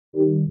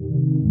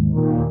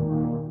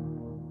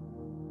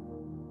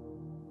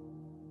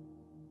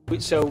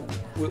So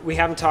we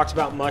haven't talked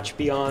about much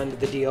beyond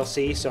the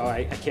DLC, so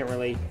I can't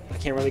really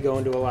go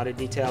into a lot of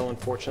detail.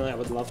 Unfortunately, I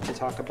would love to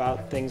talk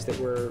about things that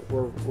we're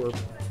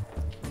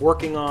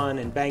working on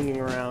and banging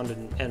around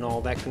and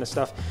all that kind of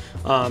stuff.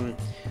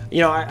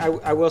 You know,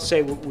 I will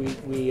say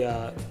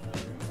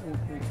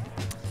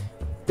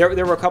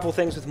there were a couple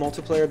things with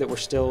multiplayer that we're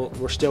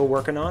still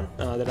working on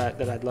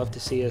that I'd love to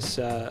see us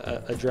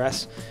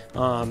address.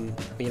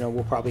 You know,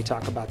 we'll probably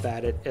talk about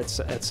that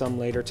at some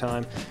later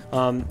time.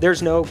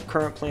 There's no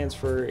current plans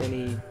for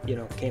any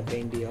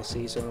campaign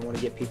DLC, so I don't want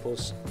to get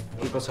people's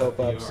hope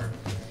ups.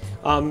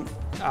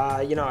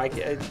 You know,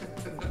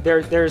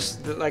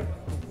 there's like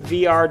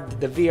the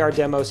VR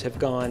demos have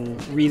gone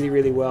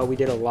really well. We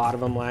did a lot of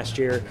them last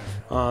year.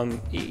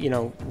 You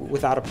know,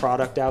 without a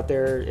product out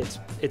there,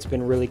 it's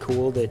been really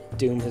cool that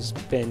Doom has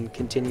been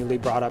continually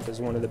brought up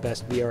as one of the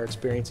best VR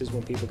experiences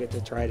when people get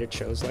to try it at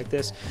shows like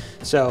this.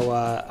 So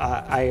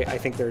I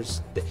think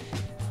there's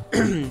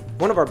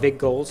one of our big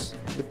goals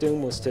with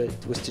Doom was to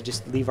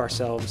just leave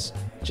ourselves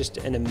just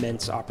an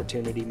immense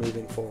opportunity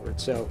moving forward.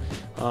 So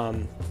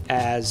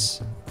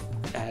as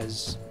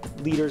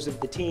leaders of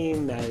the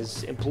team,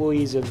 as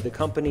employees of the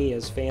company,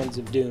 as fans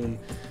of Doom,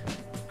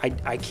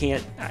 I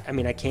can't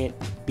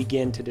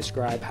begin to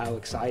describe how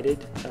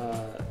excited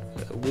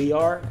we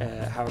are,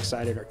 how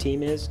excited our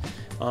team is,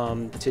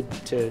 to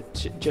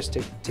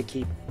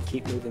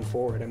keep moving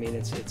forward. I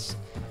mean,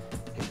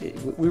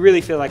 we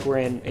really feel like we're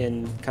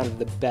in kind of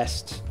the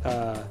best,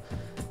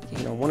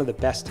 one of the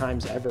best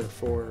times ever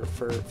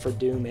for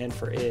Doom and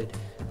for id.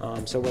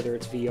 So whether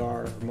it's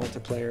VR or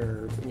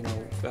multiplayer,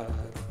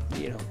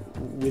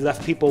 we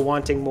left people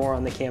wanting more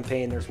on the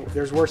campaign.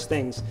 There's worse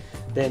things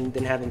than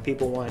having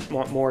people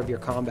want more of your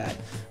combat.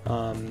 We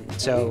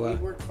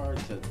worked hard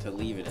to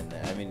leave it in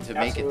there. I mean, to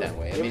make it that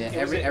way. I mean,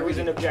 it was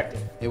an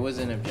objective. It was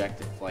an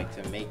objective, like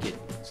to make it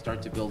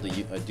start to build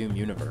a Doom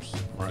universe.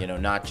 Right. You know,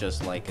 not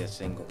just like a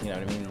single. You know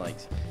what I mean? Like,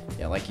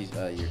 yeah, like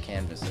your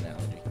canvas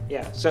analogy.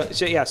 Yeah.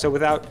 So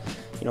without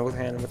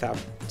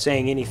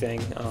saying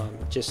anything,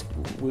 just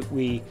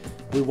we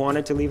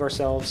wanted to leave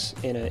ourselves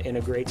in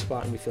a great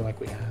spot, and we feel like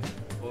we have.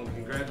 Well,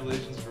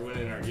 congratulations for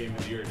winning our Game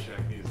of the Year at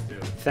Shacknews too.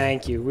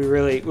 Thank you. We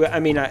really. I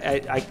mean,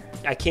 I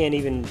can't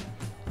even.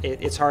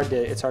 It's hard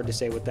to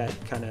say what that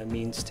kind of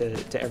means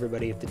to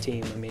everybody at the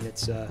team. I mean,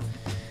 it's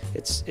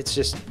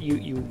just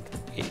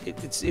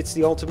it's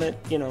the ultimate.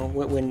 You know,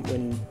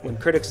 when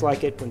critics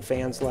like it, when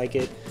fans like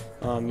it,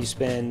 we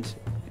spent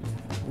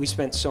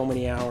so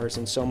many hours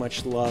and so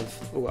much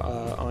love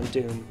on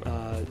Doom.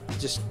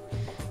 Just,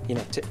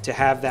 to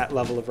have that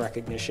level of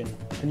recognition.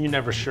 And you're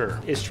never sure.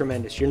 Is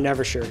tremendous. You're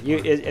never sure.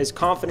 As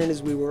confident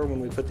as we were when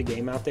we put the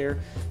game out there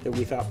that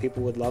we thought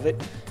people would love it,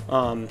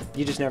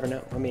 you just never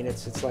know. I mean,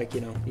 it's like,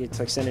 it's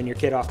like sending your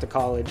kid off to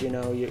college.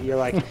 You're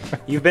like,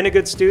 you've been a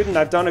good student,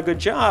 I've done a good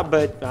job,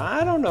 but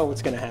I don't know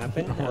what's going to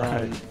happen.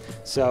 Right.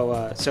 So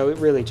it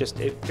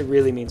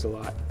really means a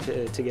lot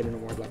to get an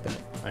award like that.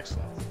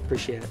 Excellent.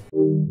 Appreciate it.